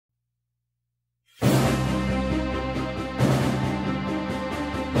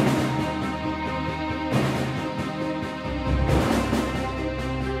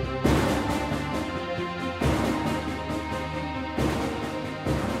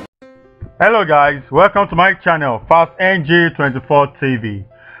Hello guys, welcome to my channel FastNG24 TV.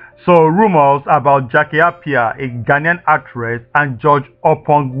 So rumors about Jackie Appiah, a Ghanaian actress, and George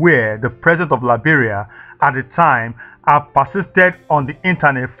Oppong Weah, the president of Liberia at the time, have persisted on the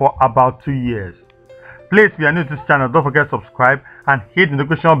internet for about 2 years. Please, if you are new to this channel, don't forget to subscribe and hit the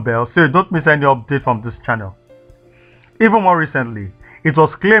notification bell so you don't miss any update from this channel. Even more recently, it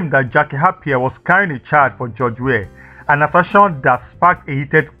was claimed that Jackie Appiah was carrying a child for George Weah, an assertion that sparked a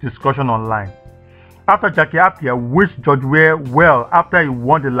heated discussion online. After Jackie Appiah wished George Weah well after he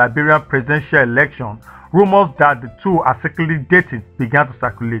won the Liberian presidential election, rumors that the two are secretly dating began to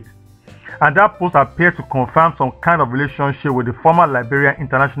circulate. And that post appeared to confirm some kind of relationship with the former Liberian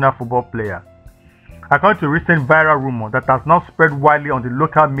international football player. According to a recent viral rumor that has now spread widely on the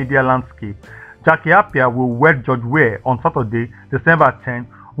local media landscape, Jackie Appiah will wed George Weah on Saturday, December 10,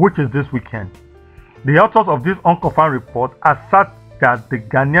 which is this weekend. The authors of this unconfirmed report assert that the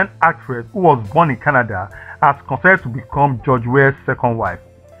Ghanaian actress, who was born in Canada, has considered to become George Weah's second wife.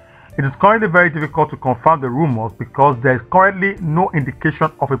 It is currently very difficult to confirm the rumors because there is currently no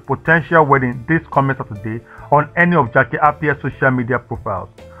indication of a potential wedding this coming Saturday on any of Jackie Appiah's social media profiles.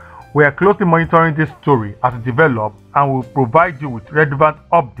 We are closely monitoring this story as it develops and will provide you with relevant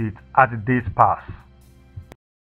updates as the days pass.